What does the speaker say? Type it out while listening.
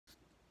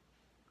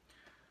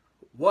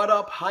What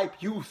up,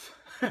 hype youth?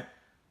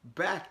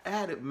 Back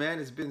at it, man.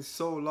 It's been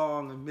so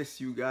long. I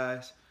miss you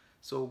guys.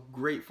 So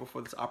grateful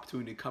for this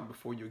opportunity to come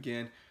before you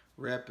again.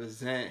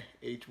 Represent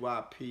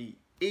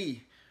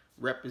HYPE,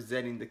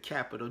 representing the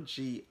capital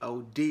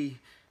G-O-D.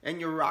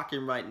 And you're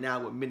rocking right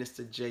now with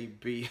Minister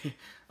JB.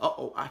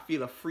 Uh-oh, I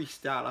feel a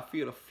freestyle. I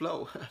feel a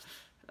flow.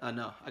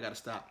 No, I gotta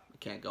stop. I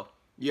can't go.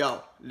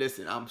 Yo,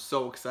 listen, I'm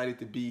so excited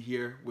to be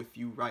here with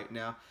you right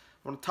now.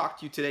 I want to talk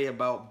to you today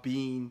about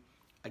being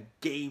a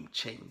game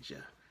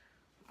changer.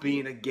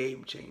 Being a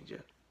game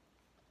changer.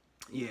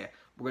 Yeah,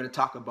 we're going to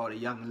talk about a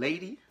young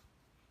lady.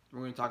 We're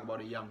going to talk about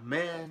a young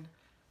man.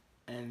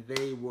 And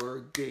they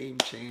were game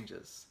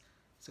changers.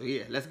 So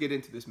yeah, let's get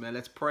into this, man.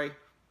 Let's pray.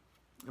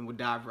 And we'll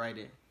dive right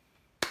in.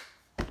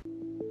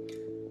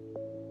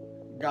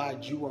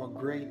 God, you are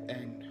great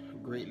and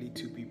greatly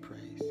to be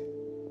praised.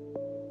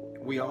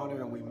 We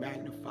honor and we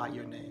magnify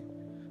your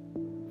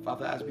name.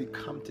 Father, as we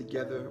come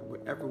together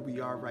wherever we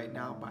are right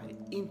now by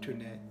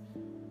internet,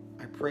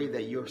 I pray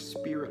that your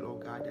spirit,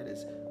 Lord God, that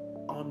is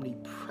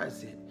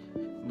omnipresent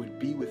would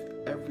be with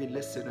every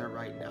listener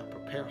right now.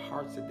 Prepare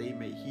hearts that they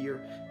may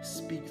hear.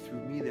 Speak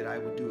through me that I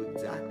would do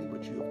exactly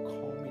what you have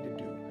called me to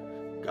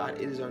do. God,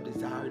 it is our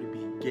desire to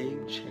be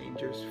game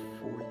changers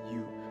for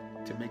you,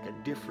 to make a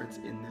difference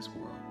in this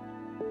world.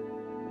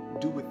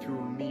 Do it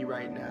through me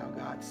right now,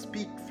 God.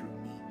 Speak through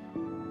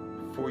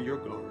me for your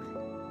glory.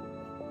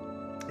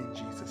 In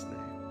Jesus'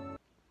 name,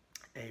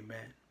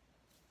 amen.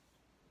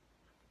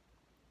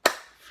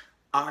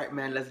 All right,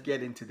 man, let's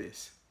get into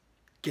this.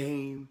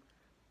 Game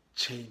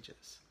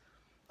changers.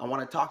 I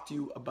want to talk to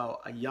you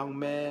about a young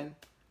man,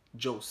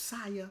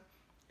 Josiah,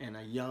 and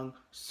a young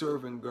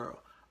servant girl.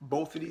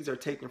 Both of these are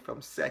taken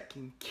from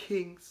 2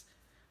 Kings.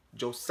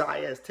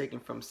 Josiah is taken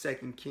from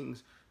 2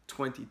 Kings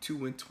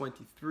 22 and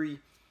 23.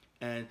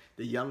 And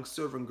the young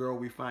servant girl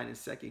we find in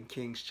 2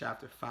 Kings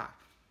chapter 5.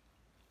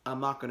 I'm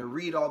not going to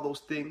read all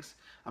those things.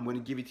 I'm going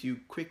to give it to you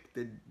quick,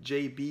 the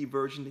JB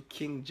version, the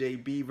King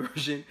JB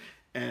version.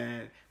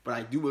 But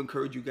I do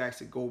encourage you guys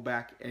to go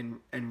back and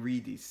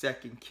read these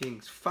 2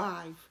 Kings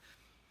 5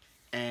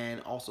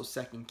 and also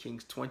 2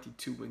 Kings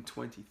 22 and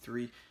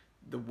 23.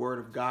 The word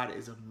of God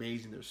is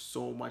amazing. There's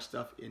so much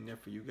stuff in there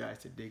for you guys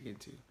to dig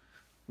into.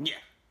 Yeah,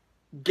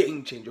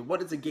 game changer.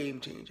 What is a game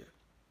changer?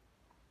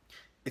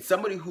 It's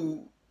somebody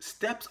who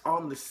steps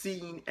on the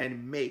scene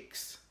and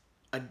makes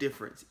a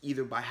difference,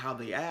 either by how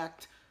they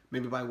act,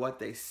 maybe by what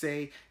they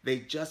say. They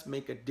just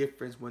make a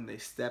difference when they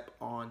step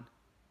on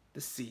the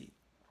scene.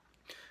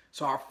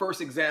 So our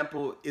first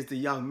example is the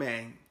young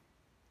man,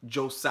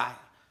 Josiah.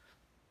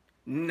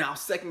 Now,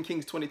 2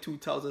 Kings 22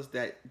 tells us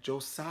that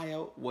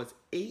Josiah was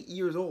 8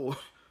 years old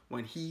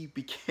when he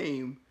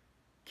became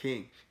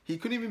king. He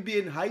couldn't even be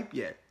in hype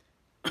yet,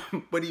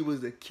 but he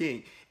was a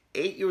king.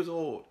 8 years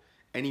old,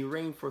 and he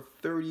reigned for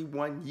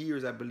 31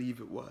 years, I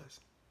believe it was.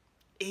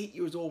 8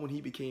 years old when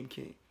he became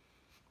king.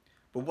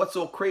 But what's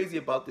so crazy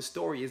about this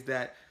story is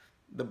that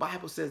the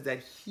Bible says that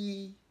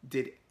he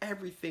did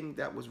everything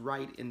that was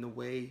right in the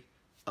way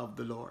of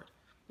the Lord.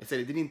 It said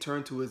it didn't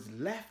turn to his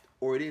left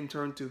or it didn't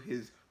turn to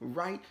his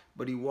right,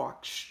 but he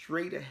walked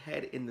straight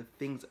ahead in the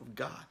things of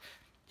God.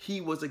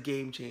 He was a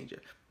game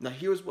changer. Now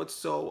here's what's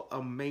so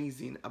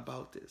amazing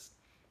about this.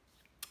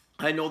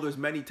 I know there's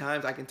many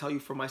times, I can tell you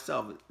for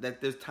myself,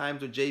 that there's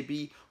times where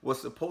JB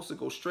was supposed to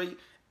go straight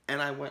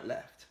and I went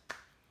left.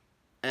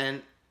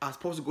 And I was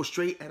supposed to go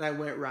straight and I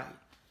went right.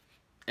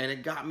 And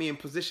it got me in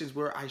positions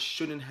where I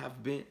shouldn't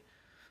have been.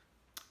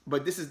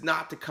 But this is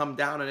not to come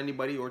down on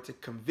anybody or to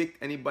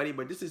convict anybody,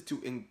 but this is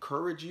to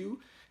encourage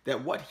you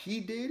that what he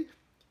did,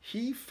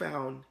 he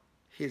found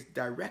his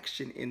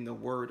direction in the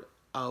word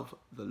of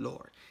the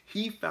Lord.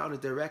 He found his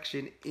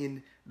direction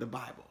in the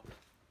Bible.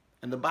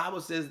 And the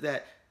Bible says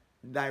that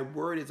thy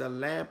word is a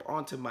lamp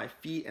unto my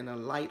feet and a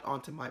light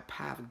unto my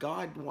path.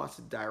 God wants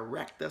to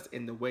direct us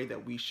in the way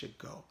that we should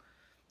go.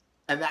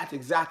 And that's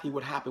exactly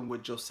what happened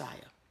with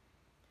Josiah.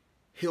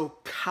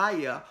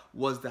 Hilkiah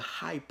was the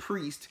high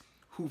priest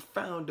who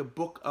found the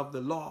book of the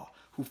law,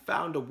 who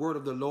found the word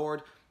of the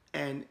Lord,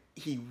 and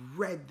he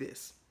read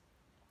this.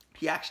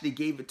 He actually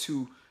gave it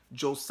to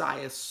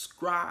Josiah's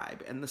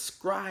scribe, and the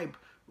scribe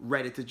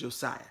read it to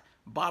Josiah.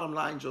 Bottom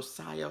line,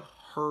 Josiah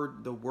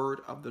heard the word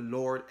of the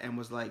Lord and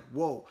was like,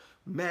 whoa,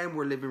 man,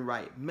 we're living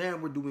right.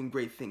 Man, we're doing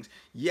great things.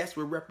 Yes,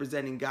 we're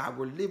representing God.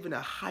 We're living a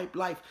hype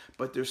life,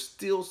 but there's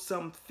still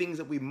some things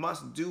that we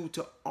must do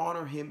to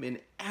honor him in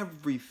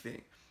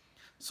everything.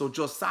 So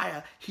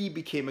Josiah, he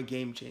became a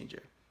game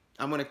changer.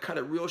 I'm going to cut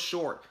it real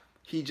short.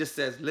 He just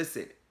says,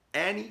 listen,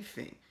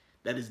 anything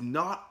that is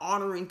not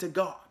honoring to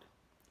God,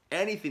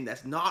 anything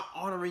that's not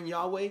honoring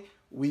Yahweh,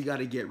 we got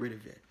to get rid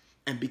of it.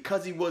 And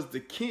because he was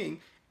the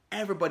king,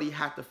 everybody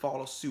had to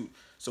follow suit.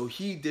 So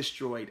he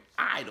destroyed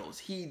idols.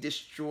 He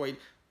destroyed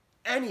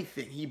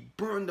anything. He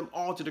burned them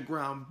all to the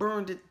ground,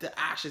 burned it to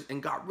ashes,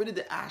 and got rid of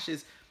the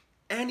ashes.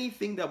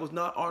 Anything that was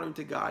not honoring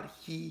to God,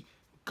 he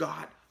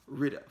got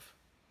rid of.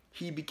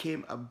 He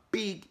became a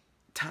big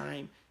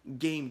time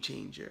game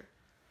changer.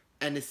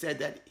 And it said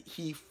that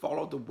he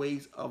followed the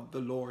ways of the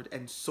Lord,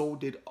 and so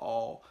did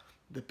all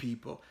the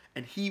people.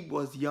 And he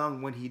was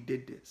young when he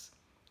did this.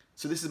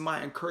 So this is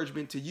my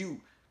encouragement to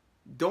you.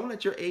 Don't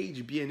let your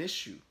age be an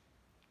issue.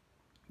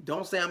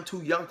 Don't say I'm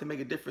too young to make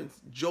a difference.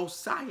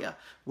 Josiah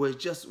was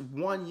just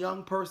one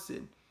young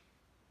person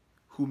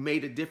who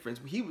made a difference.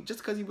 Just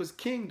because he was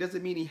king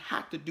doesn't mean he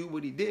had to do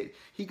what he did.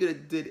 He could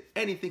have did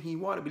anything he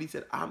wanted, but he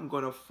said, I'm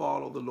going to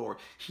follow the Lord.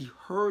 He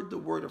heard the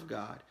word of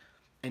God,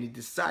 and he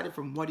decided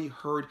from what he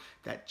heard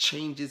that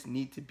changes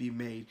need to be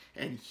made.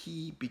 And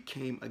he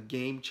became a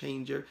game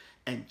changer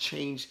and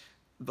changed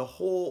the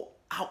whole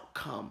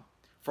outcome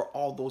for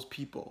all those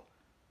people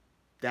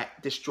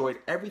that destroyed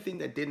everything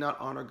that did not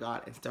honor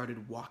God and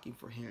started walking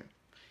for him.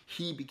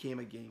 He became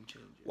a game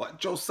changer. What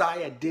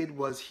Josiah did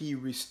was he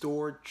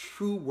restored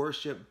true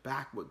worship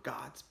back with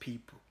God's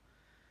people.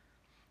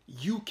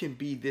 You can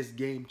be this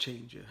game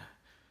changer.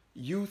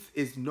 Youth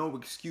is no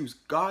excuse.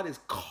 God is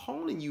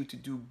calling you to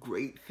do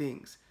great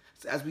things.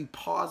 So as we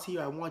pause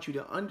here, I want you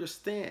to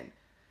understand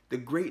the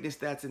greatness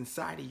that's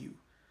inside of you.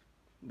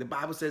 The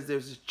Bible says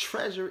there's a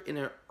treasure in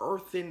an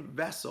earthen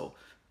vessel.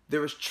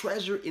 There is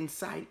treasure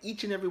inside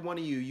each and every one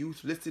of you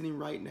youth listening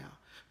right now.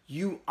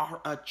 You are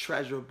a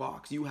treasure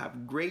box. You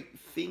have great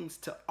things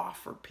to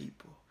offer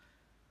people.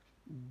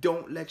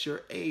 Don't let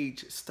your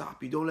age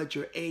stop you. Don't let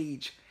your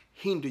age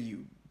hinder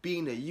you.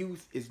 Being a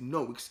youth is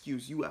no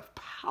excuse. You have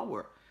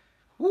power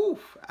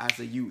as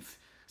a youth.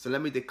 So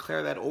let me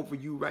declare that over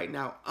you right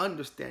now.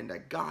 Understand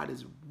that God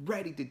is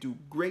ready to do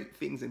great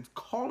things and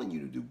calling you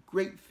to do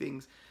great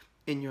things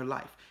in your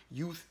life.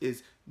 Youth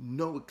is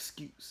no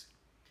excuse.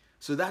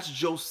 So that's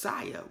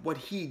Josiah, what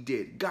he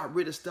did. Got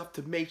rid of stuff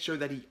to make sure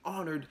that he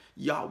honored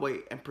Yahweh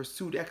and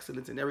pursued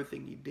excellence in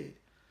everything he did.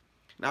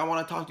 Now I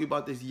want to talk to you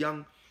about this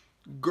young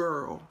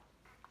girl,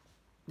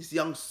 this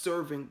young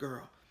servant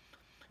girl.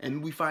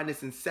 And we find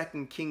this in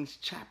 2 Kings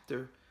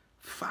chapter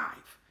 5.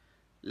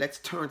 Let's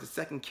turn to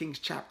 2 Kings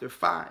chapter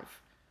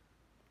 5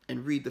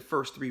 and read the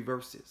first 3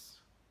 verses.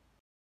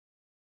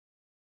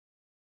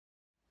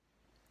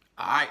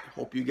 All right,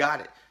 hope you got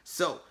it.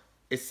 So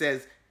it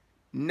says,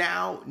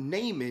 now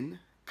Naaman,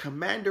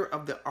 commander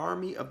of the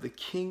army of the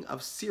king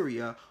of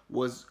Syria,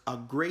 was a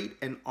great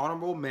and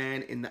honorable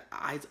man in the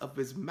eyes of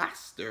his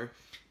master,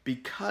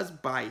 because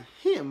by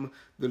him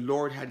the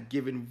Lord had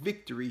given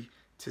victory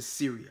to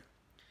Syria.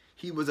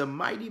 He was a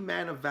mighty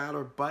man of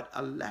valor, but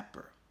a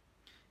leper.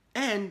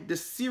 And the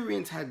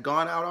Syrians had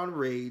gone out on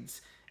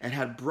raids and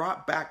had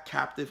brought back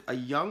captive a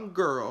young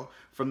girl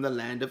from the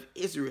land of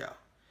Israel.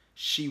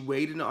 She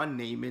waited on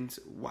Naaman's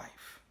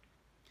wife.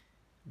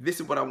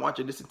 This is what I want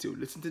you to listen to.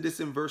 Listen to this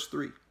in verse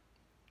 3.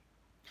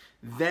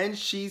 Then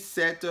she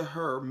said to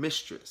her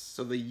mistress,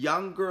 so the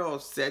young girl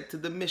said to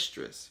the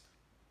mistress,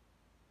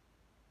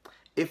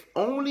 if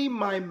only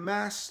my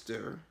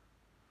master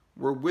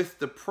were with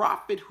the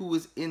prophet who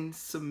is in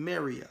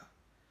Samaria,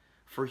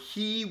 for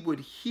he would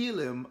heal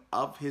him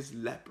of his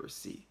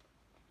leprosy.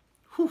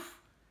 Whew.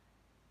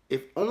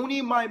 If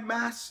only my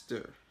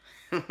master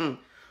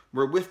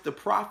were with the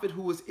prophet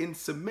who was in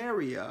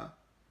Samaria,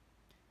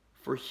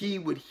 for he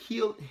would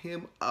heal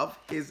him of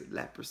his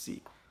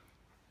leprosy.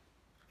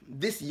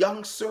 This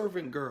young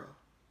servant girl,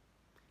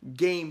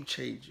 game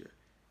changer.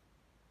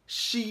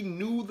 She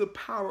knew the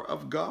power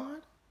of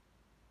God.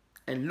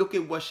 And look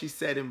at what she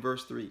said in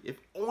verse 3. If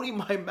only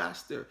my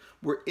master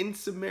were in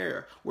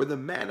Samaria, where the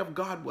man of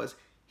God was,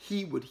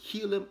 he would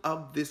heal him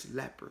of this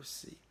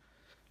leprosy.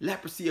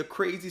 Leprosy, a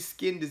crazy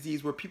skin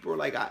disease where people are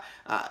like,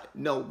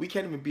 no, we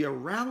can't even be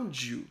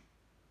around you.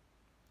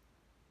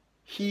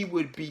 He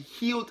would be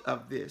healed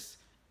of this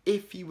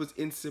if he was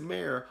in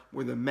Samaria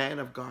where the man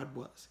of God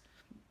was.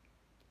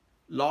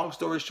 Long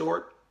story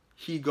short,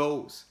 he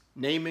goes.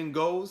 Naaman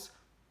goes.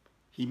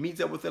 He meets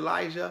up with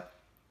Elisha,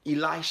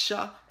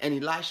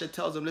 and Elisha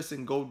tells him,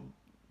 listen, go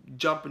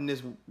jump in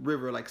this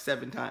river like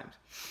 7 times.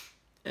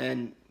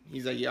 And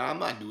he's like, yeah, I'm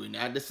not doing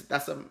that.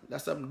 That's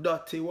some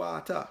dirty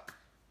water.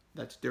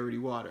 That's dirty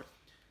water.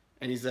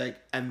 And he's like,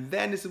 and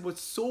then this is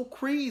what's so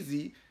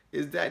crazy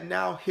is that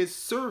now his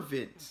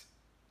servant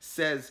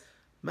says,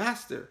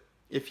 master,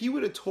 if he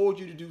would have told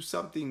you to do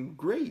something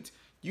great,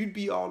 you'd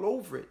be all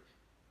over it.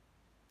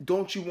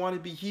 Don't you want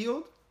to be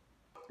healed?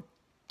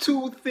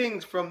 2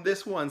 things from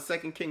this one,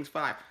 2 Kings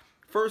 5.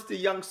 First, the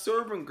young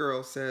servant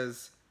girl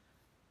says,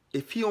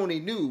 if he only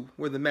knew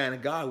where the man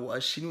of God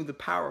was, she knew the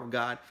power of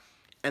God.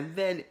 And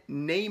then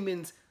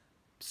Naaman's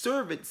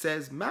servant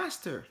says,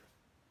 master,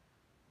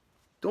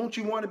 don't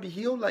you want to be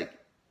healed? Like,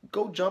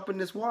 go jump in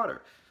this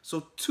water.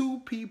 So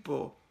 2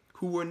 people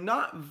who were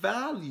not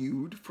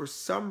valued for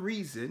some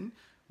reason,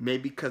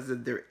 maybe because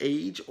of their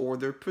age or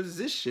their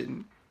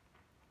position,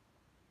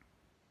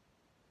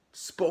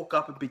 spoke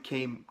up and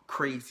became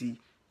crazy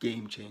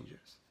game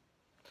changers.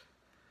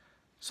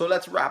 So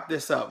let's wrap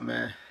this up,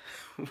 man.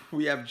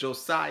 We have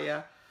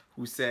Josiah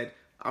who said,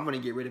 I'm going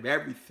to get rid of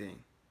everything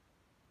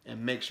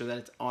and make sure that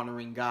it's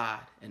honoring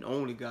God and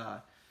only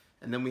God.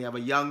 And then we have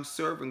a young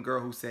servant girl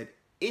who said,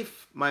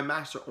 if my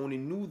master only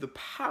knew the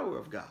power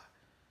of God,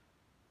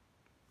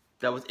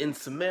 that was in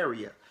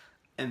Samaria.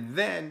 And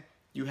then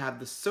you have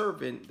the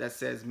servant that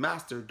says,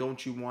 master,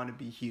 don't you want to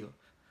be healed?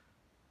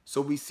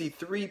 So we see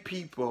 3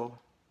 people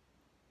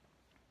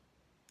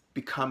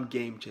become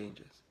game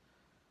changers.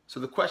 So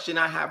the question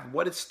I have,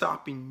 what is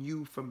stopping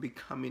you from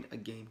becoming a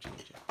game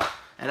changer?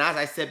 And as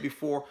I said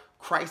before,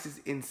 Christ is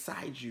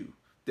inside you.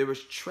 There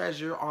is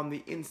treasure on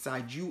the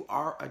inside. You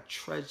are a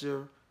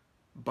treasure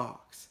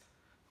box.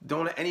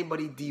 Don't let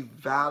anybody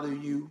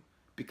devalue you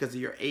because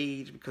of your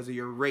age, because of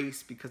your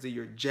race, because of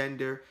your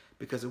gender,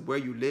 because of where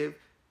you live.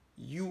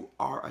 You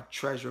are a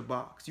treasure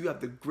box. You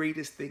have the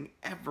greatest thing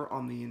ever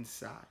on the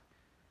inside.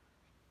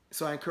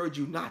 So I encourage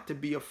you not to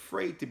be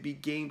afraid to be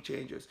game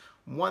changers.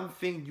 One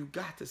thing you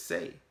got to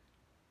say.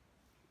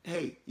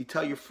 Hey, you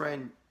tell your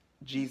friend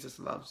Jesus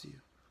loves you.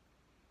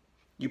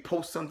 You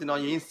post something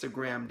on your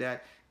Instagram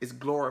that is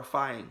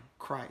glorifying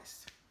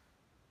Christ.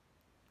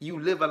 You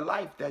live a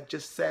life that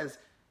just says,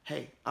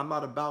 hey, I'm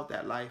not about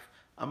that life.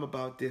 I'm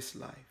about this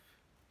life.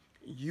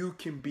 You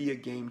can be a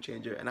game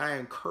changer, and I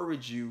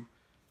encourage you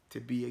to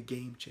be a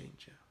game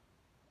changer.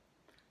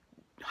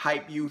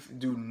 Hype Youth,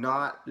 do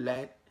not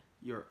let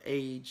your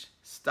age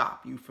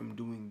stop you from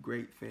doing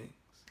great things.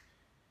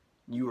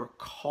 You are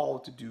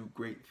called to do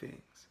great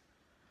things.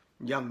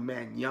 Young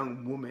men,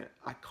 young women,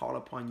 I call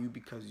upon you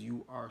because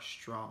you are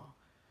strong.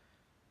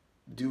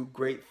 Do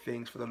great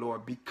things for the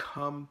Lord.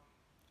 Become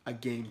a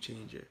game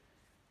changer.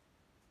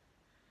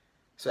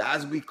 So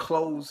as we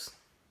close,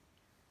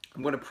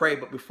 I'm going to pray,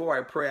 but before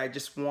I pray, I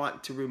just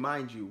want to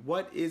remind you,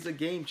 what is a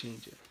game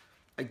changer?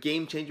 A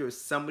game changer is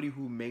somebody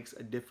who makes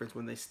a difference.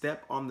 When they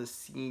step on the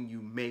scene,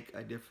 you make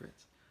a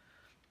difference.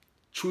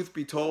 Truth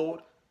be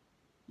told,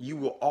 you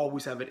will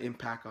always have an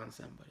impact on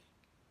somebody.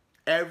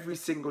 Every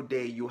single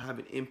day, you'll have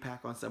an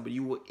impact on somebody.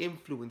 You will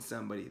influence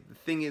somebody. The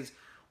thing is,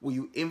 will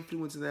you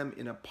influence them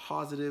in a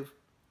positive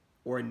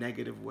or a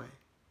negative way?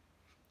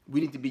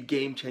 We need to be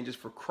game changers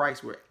for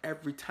Christ, where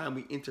every time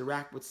we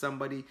interact with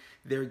somebody,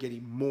 they're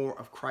getting more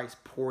of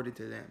Christ poured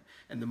into them.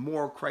 And the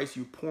more of Christ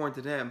you pour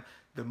into them,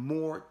 the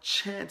more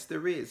chance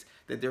there is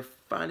that they're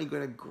finally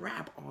going to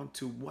grab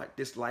onto what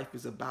this life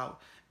is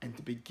about and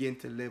to begin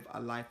to live a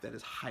life that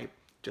is hyped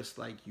just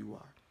like you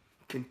are.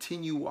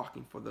 Continue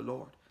walking for the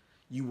Lord.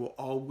 You will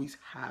always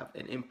have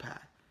an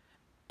impact.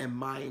 And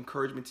my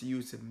encouragement to you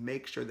is to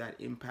make sure that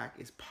impact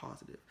is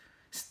positive.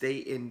 Stay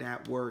in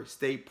that word.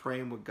 Stay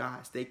praying with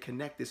God. Stay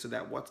connected so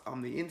that what's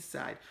on the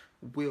inside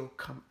will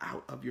come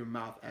out of your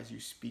mouth as you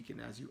speak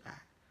and as you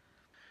act.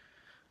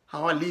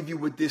 I want to leave you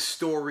with this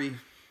story.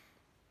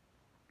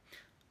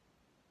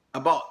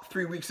 About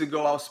 3 weeks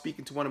ago, I was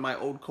speaking to one of my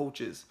old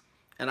coaches,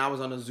 and I was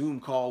on a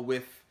Zoom call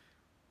with,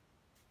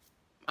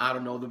 I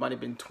don't know, there might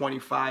have been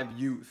 25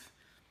 youth.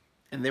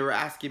 And they were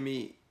asking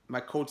me, my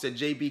coach said,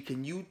 JB,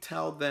 can you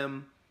tell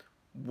them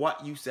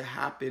what used to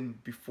happen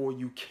before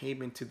you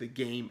came into the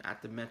game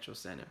at the Metro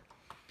Center?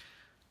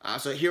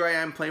 So here I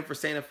am playing for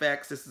St.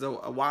 FX. This is a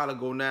while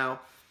ago now.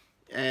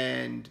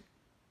 And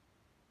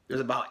there's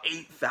about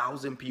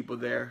 8,000 people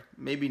there,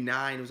 maybe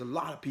 9. There was a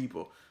lot of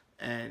people.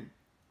 And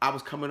I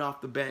was coming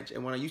off the bench.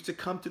 And when I used to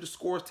come to the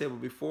scores table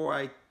before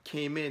I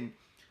came in,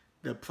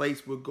 the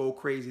place would go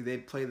crazy.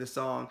 They'd play the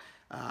song,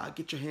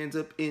 get your hands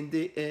up in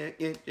the air,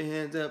 get your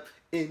hands up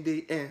in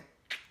the air,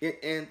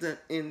 get your hands up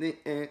in the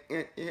air,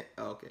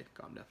 Okay,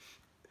 calm down.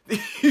 They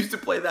used to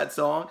play that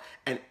song,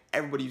 and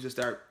everybody used to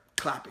start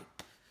clapping.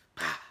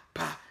 Pa,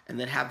 pa, and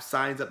then have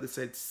signs up that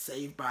said,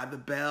 Saved by the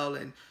Bell,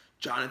 and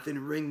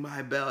Jonathan, ring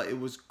my bell. It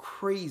was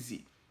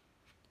crazy.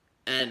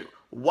 And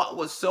what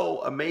was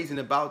so amazing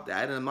about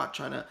that, and I'm not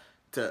trying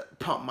to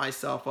pump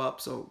myself up,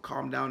 so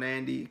calm down,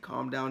 Andy,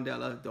 calm down,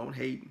 Della, don't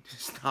hate,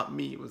 it's not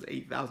me, it was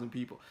 8,000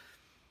 people.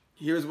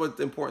 Here's what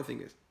the important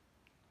thing is.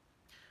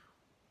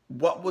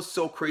 What was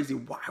so crazy?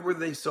 Why were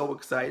they so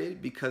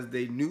excited? Because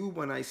they knew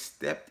when I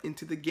stepped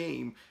into the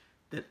game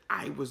that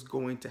I was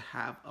going to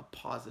have a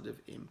positive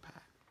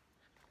impact.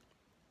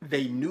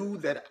 They knew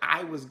that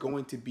I was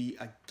going to be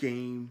a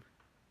game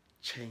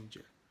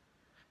changer.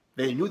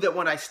 They knew that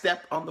when I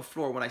stepped on the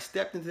floor, when I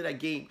stepped into that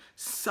game,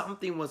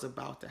 something was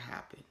about to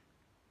happen.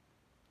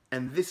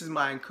 And this is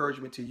my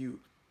encouragement to you.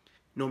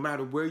 No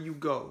matter where you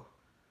go,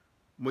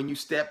 when you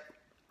step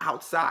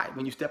outside,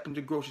 when you step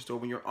into the grocery store,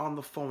 when you're on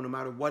the phone, no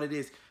matter what it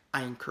is,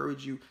 I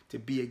encourage you to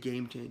be a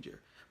game changer.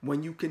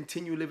 When you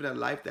continue living a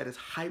life that is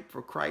hyped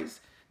for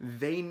Christ,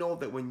 they know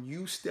that when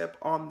you step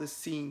on the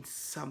scene,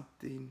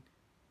 something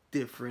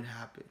different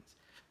happens.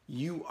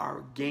 You are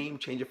a game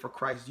changer for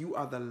Christ. You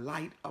are the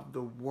light of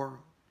the world.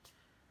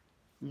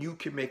 You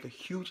can make a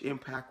huge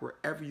impact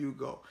wherever you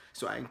go.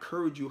 So I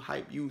encourage you,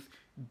 Hype Youth,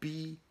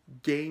 be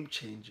game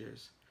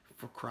changers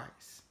for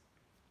Christ.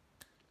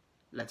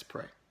 Let's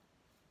pray.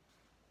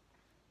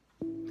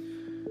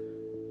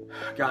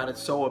 God,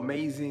 it's so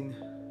amazing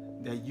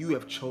that you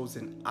have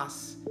chosen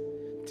us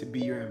to be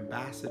your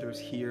ambassadors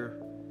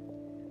here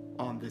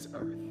on this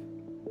earth.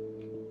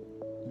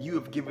 You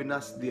have given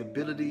us the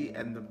ability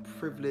and the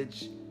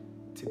privilege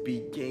to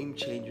be game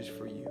changers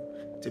for you,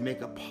 to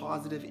make a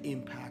positive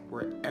impact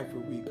wherever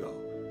we go.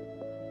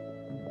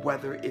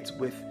 Whether it's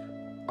with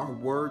our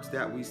words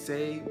that we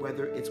say,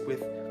 whether it's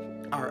with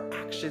our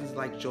actions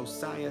like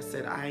Josiah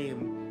said, I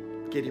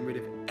am getting rid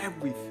of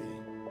everything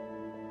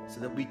so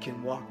that we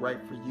can walk right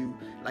for you.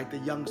 Like the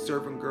young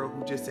servant girl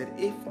who just said,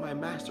 if my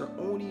master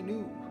only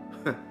knew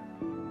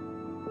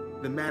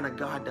the man of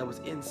God that was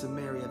in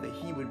Samaria, that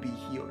he would be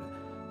healed.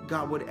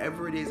 God,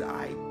 whatever it is,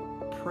 I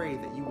pray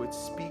that you would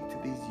speak to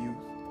these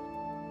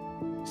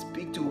youth.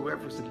 Speak to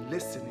whoever's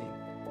listening,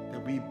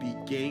 that we be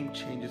game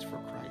changers for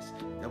Christ,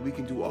 that we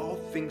can do all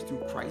things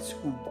through Christ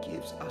who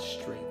gives us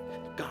strength.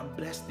 God,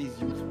 bless these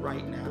youth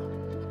right now.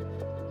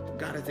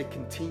 God, as they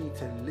continue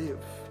to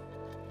live,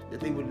 that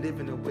they would live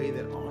in a way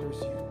that honors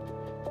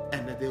you,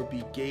 and that they'll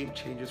be game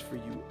changers for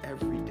you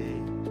every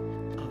day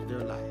of their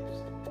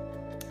lives.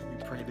 And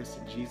we pray this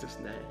in Jesus'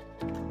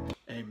 name.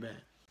 Amen.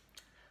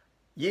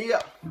 Yeah.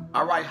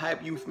 All right,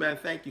 Hype Youth, man.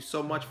 Thank you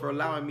so much for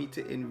allowing me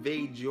to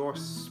invade your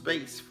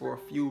space for a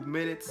few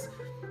minutes.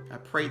 I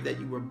pray that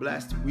you were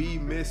blessed. We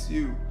miss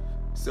you.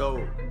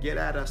 So get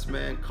at us,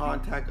 man.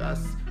 Contact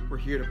us. We're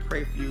here to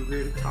pray for you.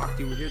 We're here to talk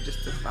to you. We're here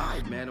just to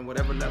vibe, man. And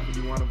whatever level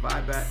you want to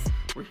vibe at,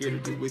 we're here to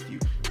do with you.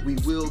 We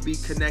will be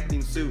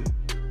connecting soon.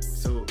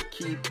 So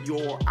keep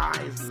your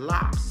eyes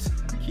locked.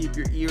 Keep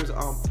your ears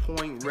on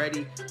point,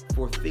 ready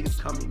for things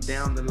coming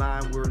down the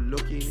line. We're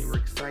looking and we're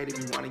excited.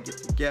 We want to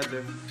get together.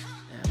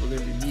 And we're going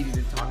to be meeting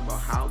and talking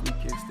about how we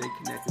can stay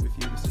connected with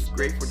you. This is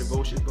great for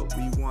devotion, but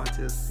we want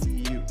to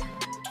see you.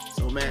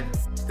 So, man,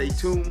 stay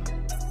tuned,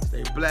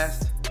 stay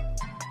blessed,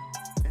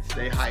 and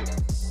stay hyped.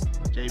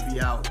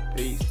 JB out.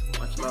 Peace.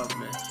 Much love,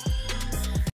 man.